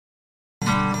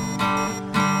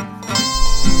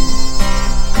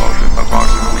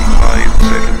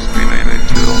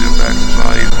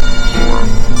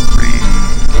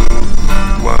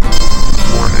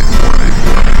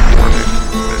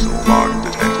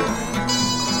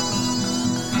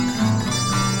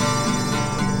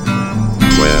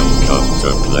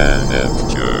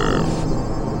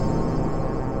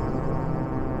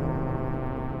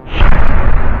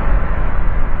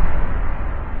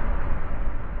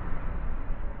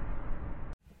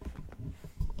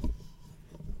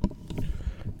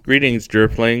Greetings,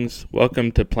 Jerflings.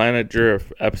 Welcome to Planet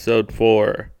Jerf, Episode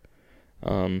 4.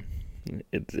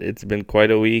 It's been quite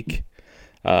a week.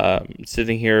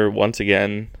 Sitting here once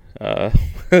again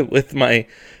with my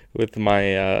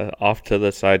off to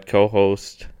the side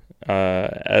co-host,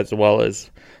 as well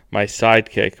as my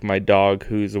sidekick, my dog,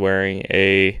 who's wearing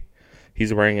a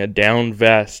down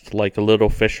vest like a little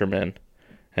fisherman,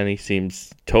 and he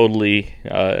seems totally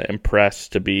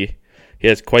impressed to be. He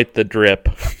has quite the drip.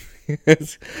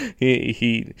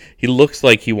 He looks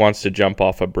like he wants to jump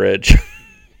off a bridge.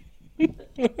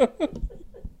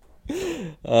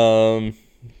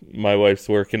 My wife's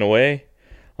working away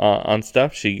on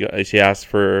stuff. She asked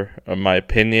for my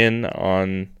opinion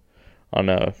on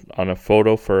a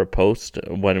photo for a post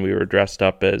when we were dressed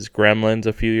up as gremlins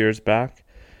a few years back,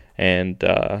 and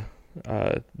the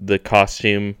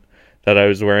costume that I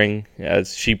was wearing,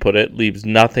 as she put it, leaves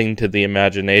nothing to the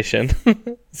imagination.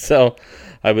 So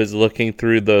I was looking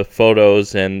through the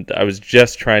photos, and I was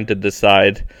just trying to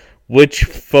decide which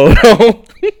photo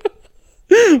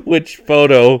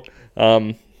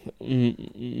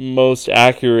most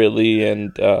accurately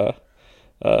and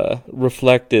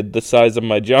reflected the size of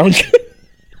my junk.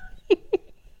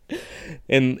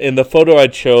 In the photo I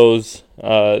chose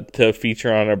to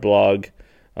feature on our blog,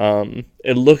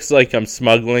 it looks like I'm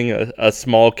smuggling a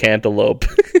small cantaloupe.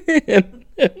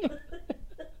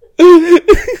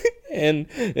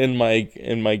 And in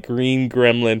my green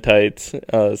gremlin tights,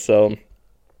 so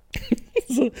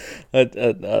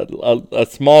a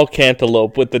small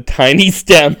cantaloupe with a tiny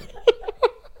stem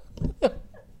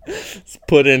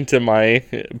put into my.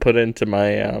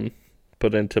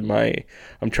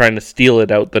 I'm trying to steal it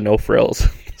out the no frills.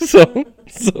 So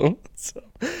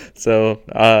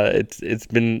it's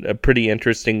been a pretty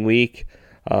interesting week.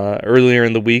 Earlier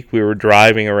in the week, we were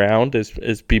driving around,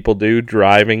 as people do,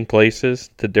 driving places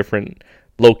to different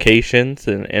locations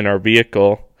in our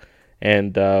vehicle,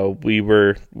 and we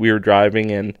were driving,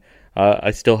 and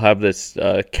I still have this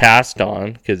cast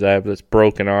on because I have this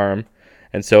broken arm,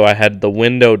 and so I had the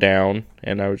window down,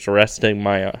 and I was resting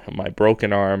my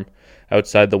broken arm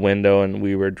outside the window, and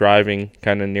we were driving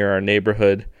kind of near our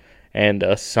neighborhood, and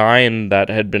a sign that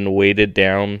had been weighted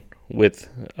down with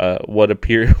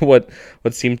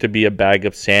what seemed to be a bag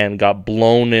of sand got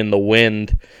blown in the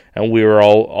wind, and we were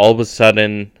all of a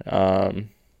sudden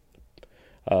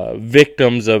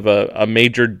victims of a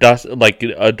major dust, like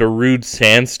a Darude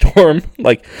sandstorm,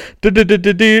 like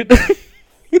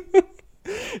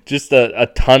just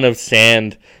a ton of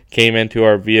sand came into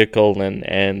our vehicle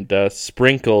and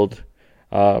sprinkled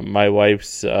my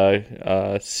wife's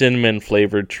cinnamon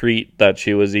flavored treat that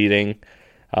she was eating.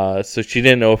 So she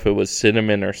didn't know if it was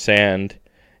cinnamon or sand,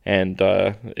 and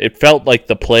it felt like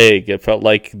the plague. It felt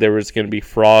like there was going to be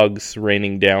frogs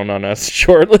raining down on us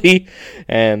shortly,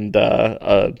 and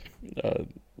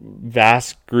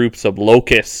vast groups of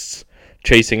locusts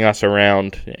chasing us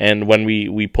around. And when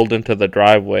we pulled into the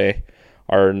driveway,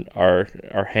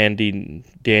 our handy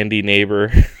dandy neighbor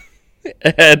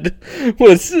Ed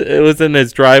was in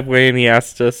his driveway, and he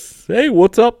asked us, "Hey,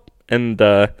 what's up?" And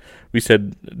we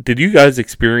said, "Did you guys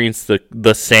experience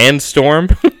the sandstorm?"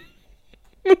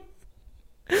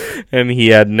 And he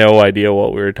had no idea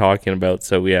what we were talking about,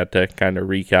 so we had to kind of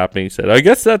recap. And he said, "I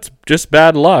guess that's just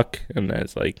bad luck." And I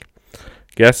was like,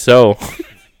 "Guess so."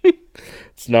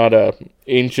 It's not a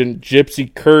ancient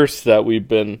gypsy curse that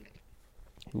we've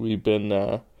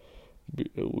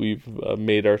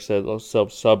made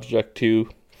ourselves subject to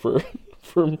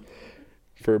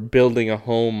for building a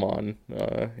home on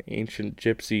ancient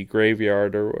gypsy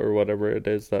graveyard or whatever it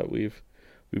is that we've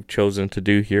chosen to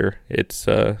do here. It's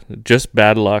just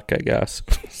bad luck, I guess.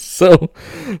 So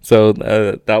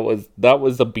that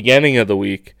was the beginning of the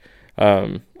week.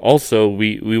 Also,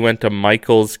 we went to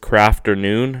Michael's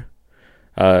Crafternoon.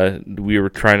 We were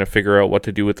trying to figure out what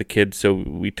to do with the kids, so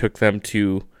we took them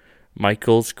to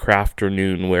Michael's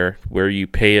Crafternoon, where you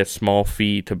pay a small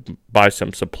fee to buy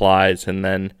some supplies, and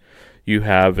then you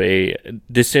have a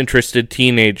disinterested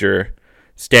teenager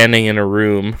standing in a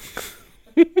room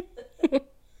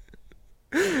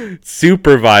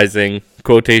supervising,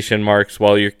 quotation marks,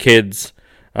 while your kids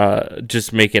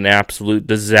just make an absolute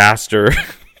disaster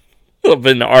of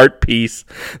an art piece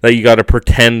that you got to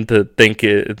pretend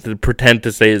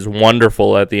to say is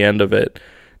wonderful at the end of it.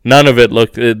 None of it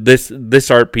looked. This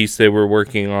art piece they were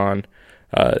working on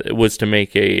was to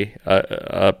make a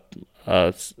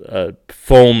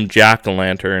foam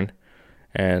jack-o'-lantern,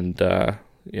 and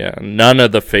none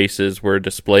of the faces were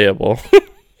displayable.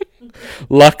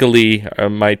 Luckily,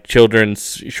 my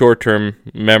children's short-term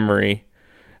memory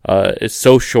is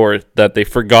so short that they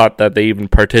forgot that they even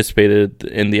participated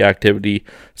in the activity.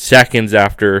 Seconds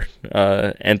after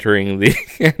entering the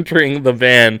entering the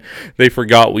van, they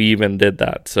forgot we even did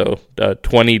that. So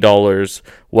 $20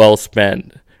 well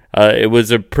spent. It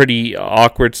was a pretty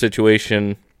awkward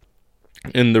situation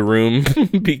in the room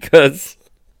because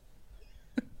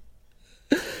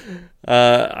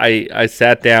I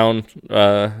sat down.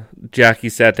 Jackie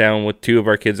sat down with two of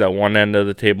our kids at one end of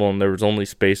the table, and there was only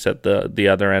space at the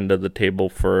other end of the table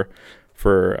for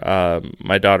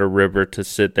my daughter River to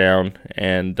sit down.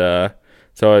 And so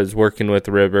I was working with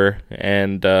River,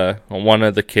 and one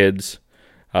of the kids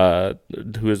who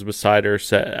was beside her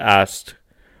asked,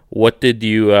 "What did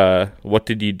you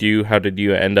do? How did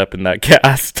you end up in that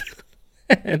cast?"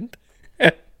 and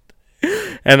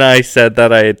I said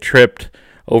that I had tripped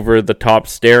over the top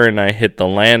stair and I hit the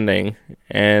landing,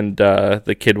 and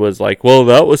the kid was like, "Well,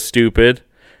 that was stupid."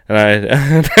 And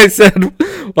I said,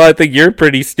 "Well, I think you're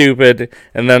pretty stupid."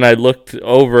 And then I looked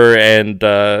over, and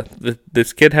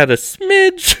this kid had a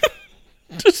smidge,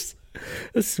 just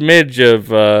a smidge of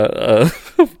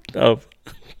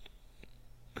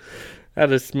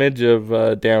had a smidge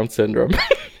of Down syndrome.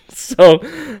 So,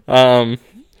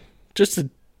 just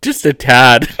a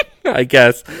tad, I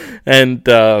guess, and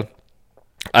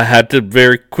I had to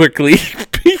very quickly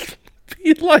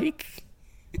be like,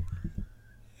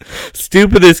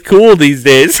 "Stupid is cool these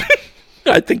days."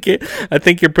 I think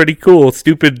you're pretty cool.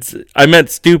 I meant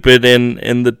stupid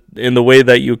in the way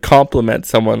that you compliment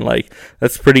someone. Like,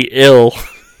 that's pretty ill.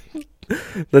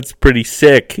 That's pretty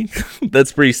sick.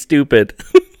 That's pretty stupid.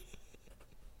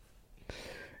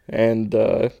 And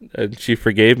she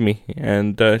forgave me,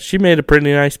 and she made a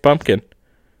pretty nice pumpkin.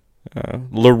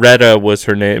 Loretta was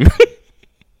her name.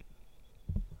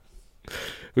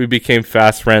 We became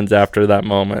fast friends after that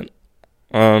moment.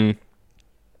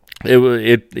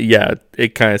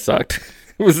 It kind of sucked.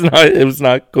 It was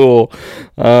not cool.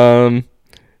 Other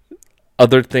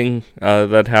thing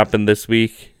that happened this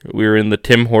week, we were in the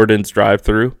Tim Hortons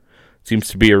drive-thru. Seems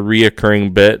to be a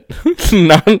reoccurring bit.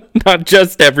 not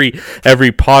just every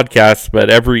podcast, but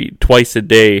twice a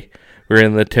day we're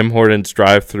in the Tim Hortons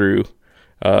drive-thru,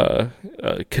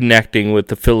 connecting with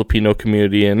the Filipino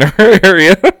community in our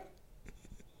area.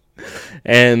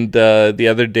 And the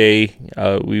other day,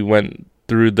 we went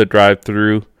through the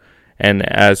drive-thru, and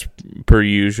as per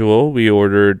usual, we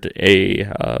ordered a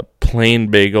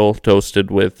plain bagel toasted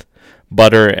with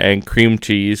butter and cream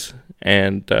cheese,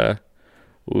 and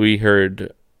we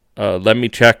heard, "Let me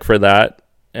check for that."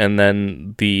 And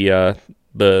then the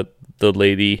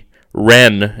lady,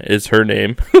 Ren is her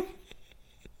name.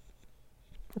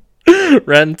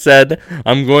 Ren said,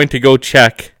 "I'm going to go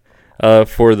check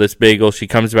for this bagel." She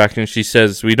comes back and she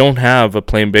says, "We don't have a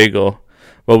plain bagel,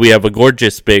 but we have a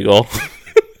gorgeous bagel."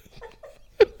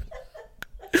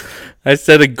 I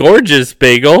said, "A gorgeous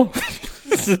bagel?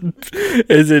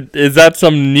 Is that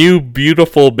some new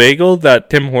beautiful bagel that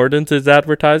Tim Hortons is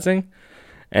advertising?"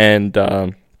 And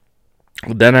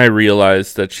then I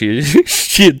realized that she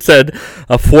had said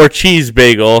a 4-cheese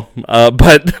bagel,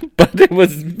 but it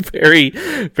was very,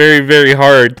 very, very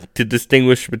hard to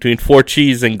distinguish between 4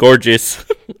 cheese and gorgeous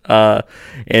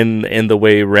in the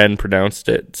way Ren pronounced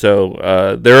it.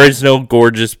 So there is no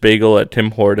gorgeous bagel at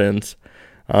Tim Hortons.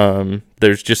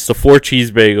 There's just the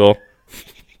 4-cheese bagel,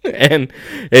 and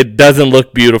it doesn't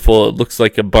look beautiful. It looks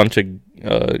like a bunch of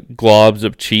globs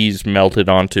of cheese melted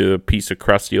onto a piece of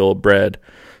crusty old bread.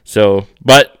 So,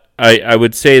 but I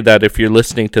would say that if you're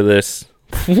listening to this,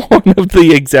 one of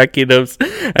the executives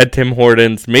at Tim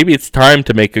Hortons, maybe it's time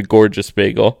to make a gorgeous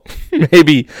bagel.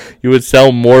 Maybe you would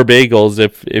sell more bagels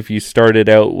if you started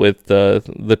out with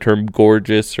the term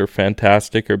gorgeous or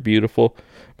fantastic or beautiful.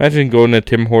 Imagine going to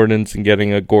Tim Hortons and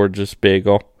getting a gorgeous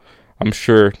bagel. I'm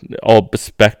sure all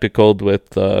bespectacled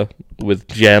with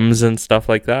gems and stuff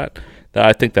like that.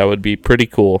 I think that would be pretty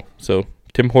cool. So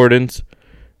Tim Hortons,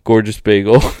 gorgeous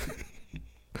bagel.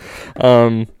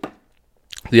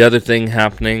 The other thing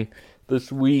happening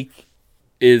this week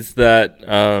is that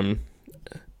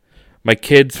my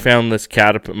kids found this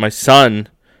caterpillar. My son,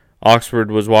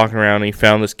 Oxford, was walking around and he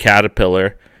found this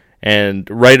caterpillar, and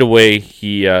right away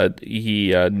he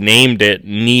named it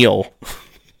Neil.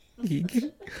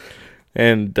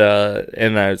 And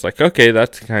I was like, okay,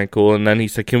 that's kind of cool. And then he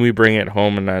said, "Can we bring it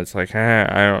home?" And I was like,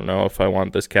 I don't know if I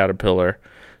want this caterpillar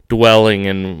dwelling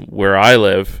in where I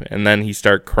live. And then he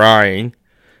started crying.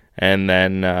 And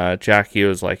then Jackie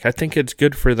was like, "I think it's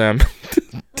good for them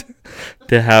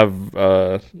to have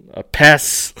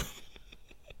pests,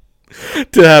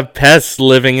 to have pests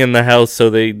living in the house, so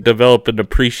they develop an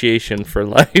appreciation for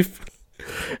life."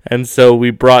 And so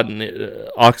we brought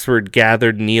Oxford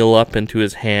gathered Neil up into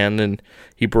his hand, and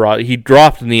he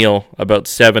dropped Neil about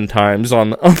 7 times on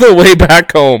the way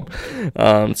back home.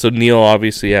 So Neil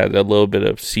obviously had a little bit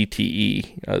of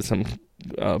CTE, some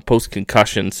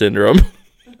post-concussion syndrome.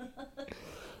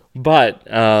 But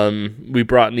we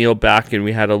brought Neil back, and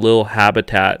we had a little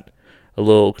habitat, a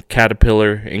little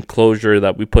caterpillar enclosure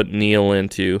that we put Neil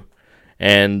into,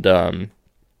 and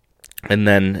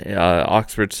then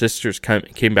Oxford's sisters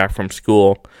came back from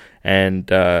school, and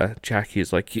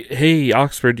Jackie's like, "Hey,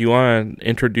 Oxford, do you want to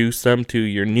introduce them to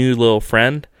your new little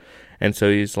friend?" And so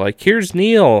he's like, "Here's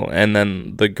Neil," and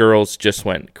then the girls just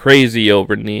went crazy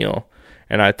over Neil,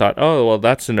 and I thought, oh, well,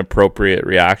 that's an appropriate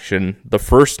reaction the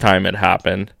first time it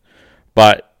happened,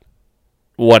 but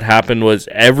what happened was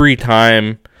every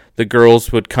time the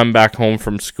girls would come back home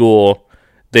from school,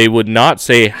 they would not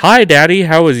say, "Hi, Daddy,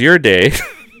 how was your day?"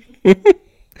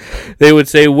 They would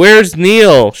say, "Where's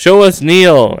Neil? Show us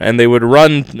Neil." And they would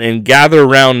run and gather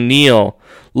around Neil,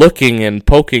 looking and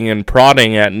poking and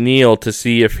prodding at Neil to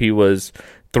see if he was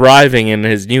thriving in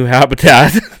his new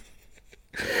habitat.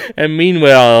 And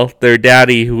meanwhile, their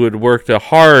daddy, who had worked a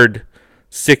hard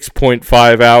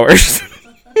 6.5 hours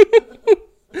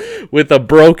with a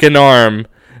broken arm,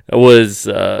 was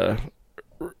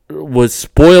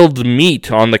spoiled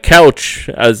meat on the couch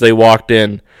as they walked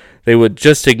in. They would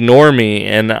just ignore me,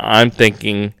 and I'm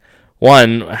thinking,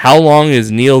 one, how long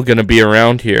is Neil going to be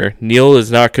around here? Neil is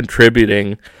not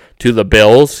contributing to the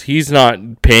bills. He's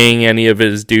not paying any of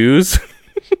his dues.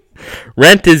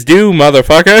 Rent is due,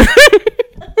 motherfucker.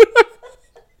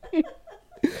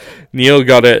 Neil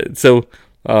got it. So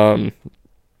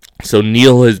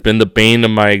Neil has been the bane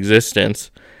of my existence.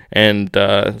 And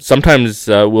sometimes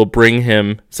we'll bring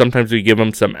him, sometimes we give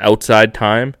him some outside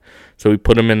time. So we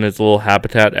put him in his little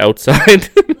habitat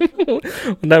outside.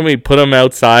 And then we put him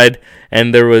outside,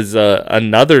 and there was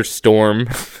another storm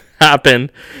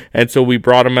happened. And so we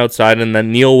brought him outside, and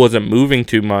then Neil wasn't moving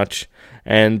too much.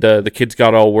 And the kids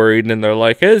got all worried, and they're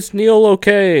like, "Is Neil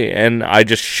okay?" And I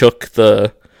just shook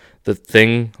the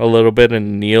thing a little bit,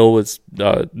 and Neil was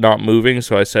not moving.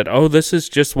 So I said, "Oh, this is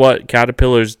just what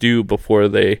caterpillars do before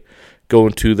they go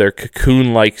into their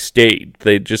cocoon-like state.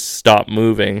 They just stop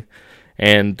moving."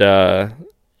 And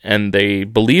they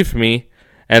believed me.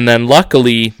 And then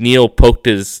luckily Neil poked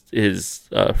his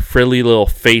frilly little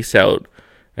face out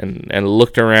and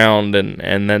looked around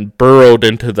and then burrowed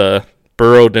into the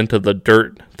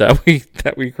dirt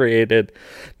that we created.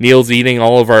 Neil's eating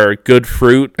all of our good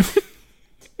fruit.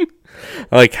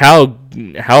 Like, how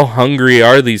hungry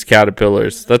are these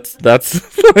caterpillars? That's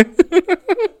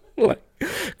like,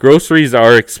 groceries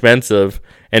are expensive.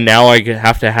 And now I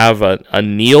have to have a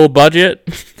Neil budget.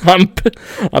 I'm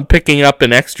picking up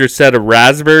an extra set of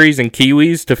raspberries and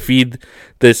kiwis to feed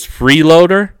this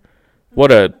freeloader. What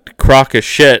a crock of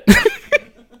shit.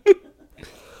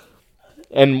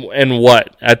 And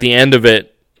what? At the end of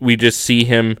it, we just see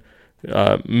him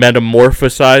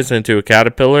metamorphosize into a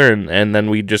caterpillar, and then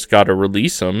we just got to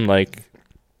release him. Like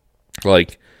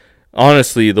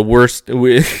honestly, the worst.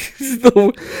 He's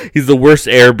the worst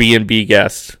Airbnb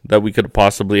guest that we could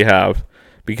possibly have,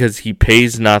 because he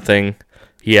pays nothing,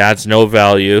 he adds no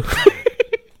value.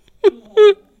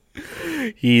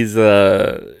 He's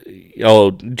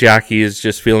Jackie is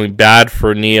just feeling bad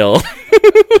for Neil.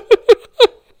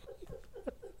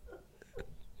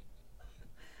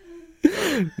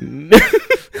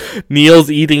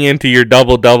 Neil's eating into your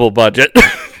double budget.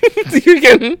 You're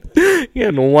getting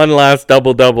one last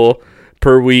double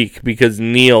per week, because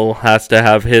Neil has to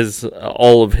have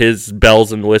all of his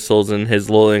bells and whistles in his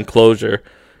little enclosure.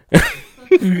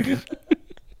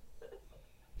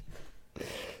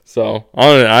 So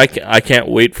I can't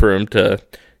wait for him to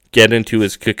get into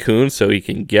his cocoon so he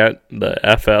can get the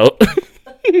F out.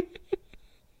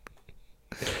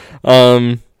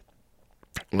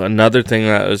 Another thing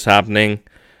that was happening,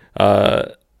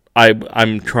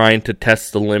 I'm trying to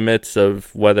test the limits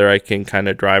of whether I can kind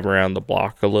of drive around the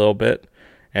block a little bit,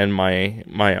 and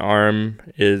my arm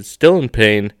is still in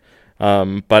pain,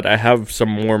 but I have some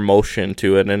more motion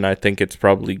to it, and I think it's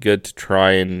probably good to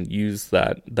try and use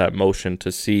that motion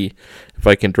to see if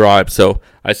I can drive. So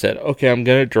I said, okay, I'm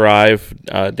gonna drive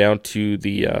down to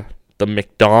the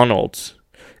McDonald's,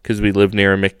 because we live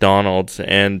near a McDonald's,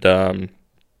 and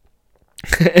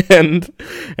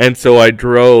and so I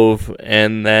drove,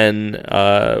 and then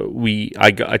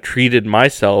I treated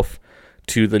myself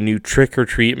to the new Trick or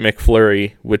Treat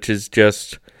McFlurry, which is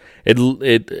just it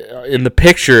in the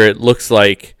picture it looks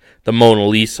like the Mona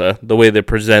Lisa, the way they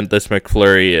present this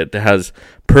McFlurry. It has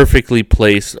perfectly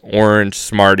placed orange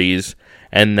Smarties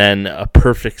and then a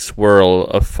perfect swirl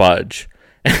of fudge,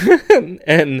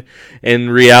 And in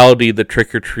reality, the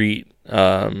trick or treat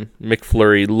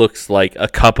McFlurry looks like a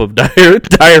cup of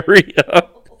diarrhea.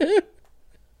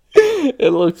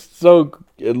 It looks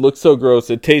so gross.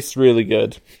 It tastes really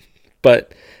good,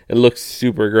 but it looks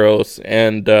super gross.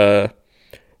 And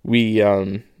we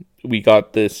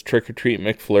got this trick or treat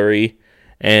McFlurry,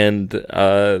 and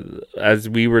as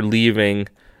we were leaving,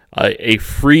 a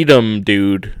Freedom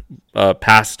dude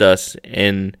passed us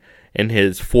in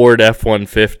his Ford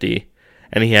F-150,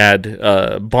 and he had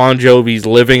Bon Jovi's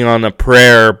 "Living on a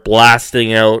Prayer"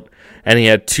 blasting out, and he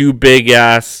had two big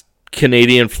ass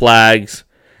Canadian flags,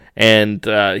 and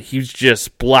he was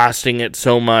just blasting it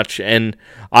so much, and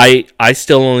I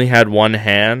still only had one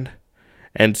hand,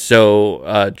 and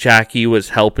so Jackie was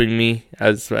helping me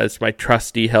as my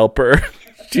trusty helper.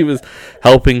 She was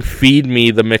helping feed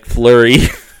me the McFlurry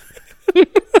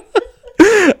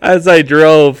as I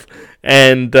drove,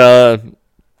 and so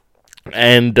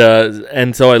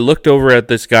I looked over at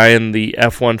this guy in the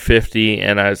F-150,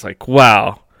 and I was like,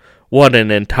 wow, what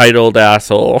an entitled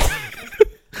asshole.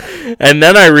 And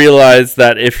then I realized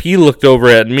that if he looked over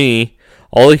at me,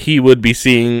 all he would be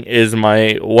seeing is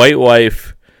my white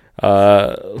wife,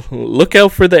 look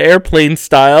out for the airplane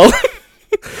style,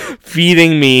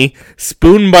 feeding me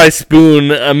spoon by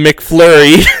spoon a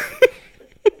McFlurry.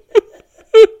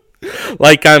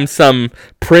 Like I'm some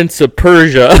Prince of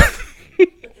Persia.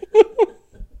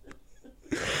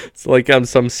 It's like I'm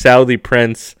some Saudi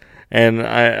prince, and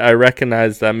I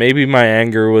recognize that maybe my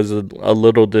anger was a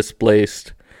little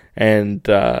displaced, and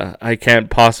I can't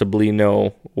possibly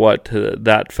know what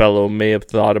that fellow may have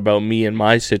thought about me and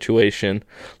my situation,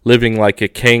 living like a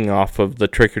king off of the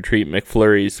trick-or-treat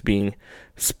McFlurries, being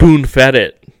spoon-fed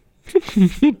it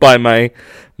by my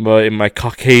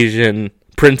Caucasian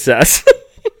princess.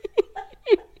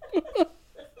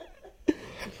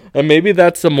 And maybe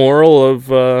that's the moral of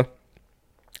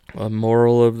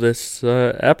this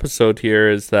episode here,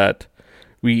 is that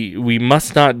we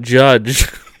must not judge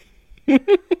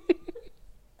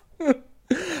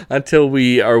until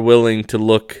we are willing to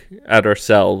look at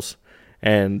ourselves,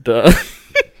 and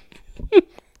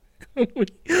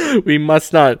we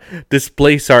must not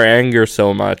displace our anger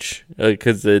so much,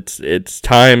 because it's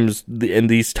times in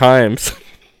these times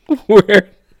where.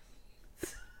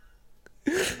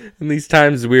 In these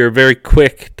times, we are very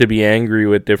quick to be angry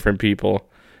with different people,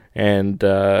 and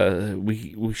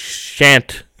we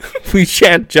shan't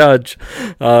judge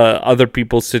other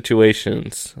people's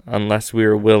situations unless we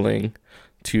are willing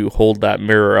to hold that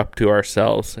mirror up to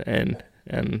ourselves and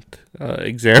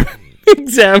examine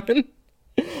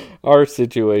our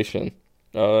situation.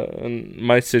 And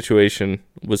my situation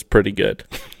was pretty good.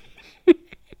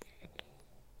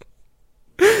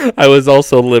 I was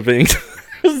also living.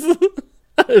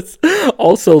 I was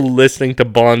also listening to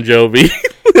Bon Jovi.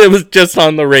 It was just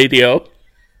on the radio.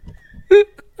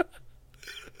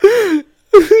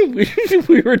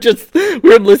 we were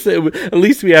listening. At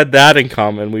least we had that in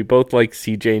common. We both like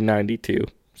CJ92.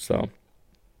 So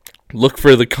look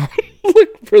for the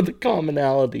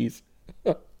commonalities.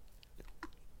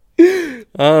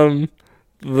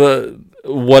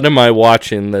 What am I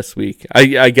watching this week?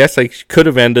 I guess I could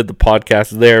have ended the podcast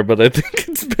there, but I think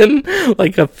it's been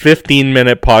like a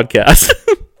 15-minute podcast.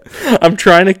 I'm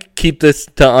trying to keep this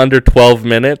to under 12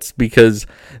 minutes because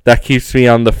that keeps me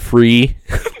on the free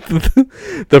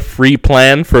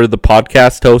plan for the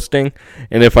podcast hosting.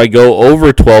 And if I go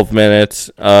over 12 minutes,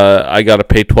 I got to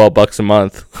pay $12 a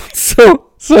month.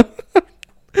 So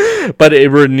but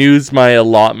it renews my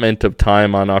allotment of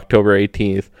time on October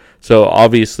 18th. So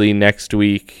obviously next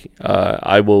week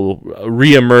I will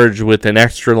reemerge with an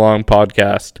extra long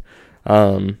podcast.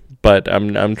 But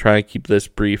I'm trying to keep this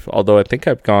brief, although I think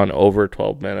I've gone over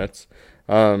 12 minutes.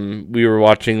 We were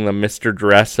watching the Mr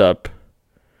Dressup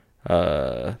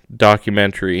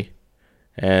documentary,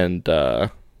 and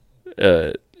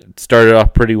it started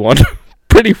off pretty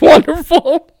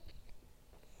wonderful.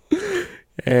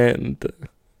 And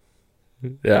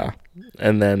yeah,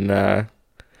 and then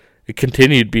it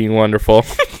continued being wonderful.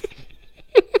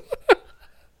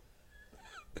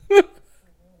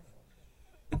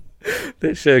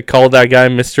 They should have called that guy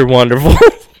Mr. Wonderful.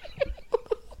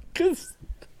 Cause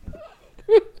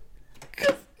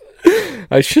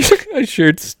I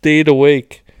should stayed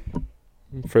awake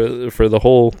for the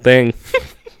whole thing.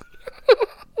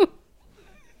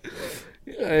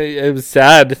 It was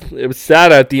sad. It was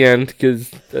sad at the end because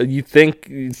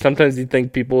sometimes you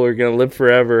think people are gonna live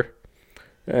forever,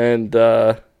 and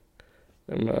I'm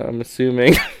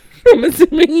assuming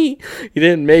he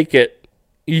didn't make it.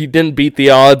 He didn't beat the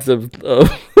odds of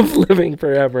living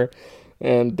forever,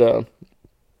 and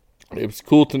It was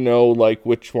cool to know like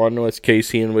which one was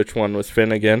Casey and which one was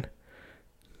Finnegan.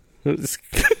 It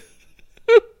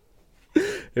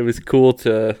was cool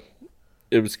to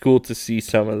see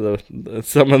some of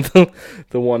the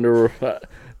Wonder.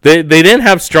 They didn't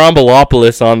have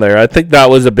Strombolopolous on there. I think that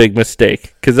was a big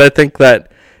mistake, because I think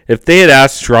that if they had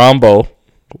asked Strombo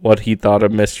what he thought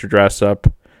of Mr.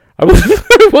 Dressup, I would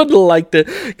have liked it,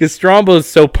 because Strombo is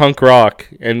so punk rock,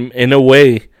 and in a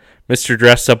way, Mr.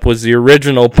 Dressup was the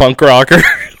original punk rocker.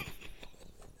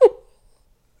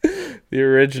 The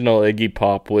original Iggy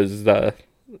Pop was the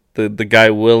guy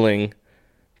willing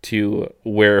to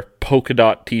wear polka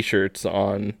dot t-shirts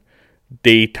on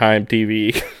daytime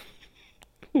TV.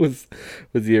 was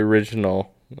the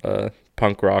original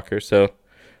punk rocker. So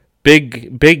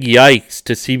big yikes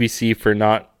to CBC for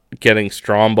not getting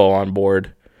Strombo on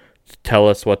board to tell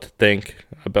us what to think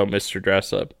about Mr.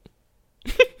 Dressup.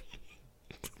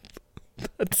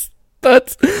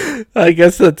 That's I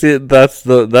guess that's it. That's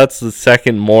the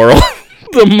second moral.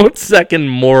 The second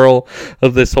moral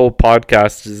of this whole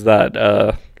podcast is that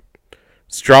where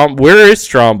is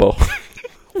Strombo?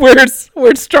 Where's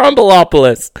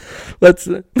Strombolopolous?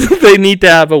 They need to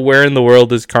have a Where in the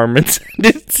World is Carmen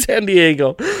San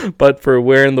Diego, but for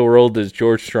Where in the World is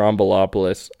George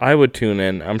Strombolopolous. I would tune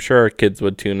in. I'm sure our kids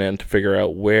would tune in to figure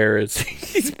out where is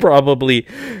he's probably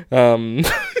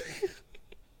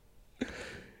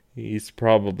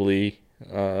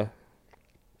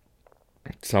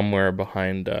somewhere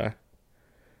behind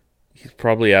he's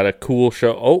probably at a cool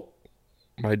show. Oh,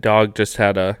 my dog just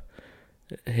had a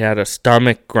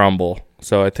stomach grumble,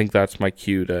 so I think that's my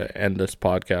cue to end this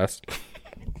podcast.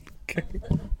 Okay.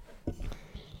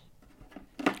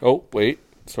 Oh, wait,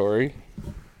 sorry.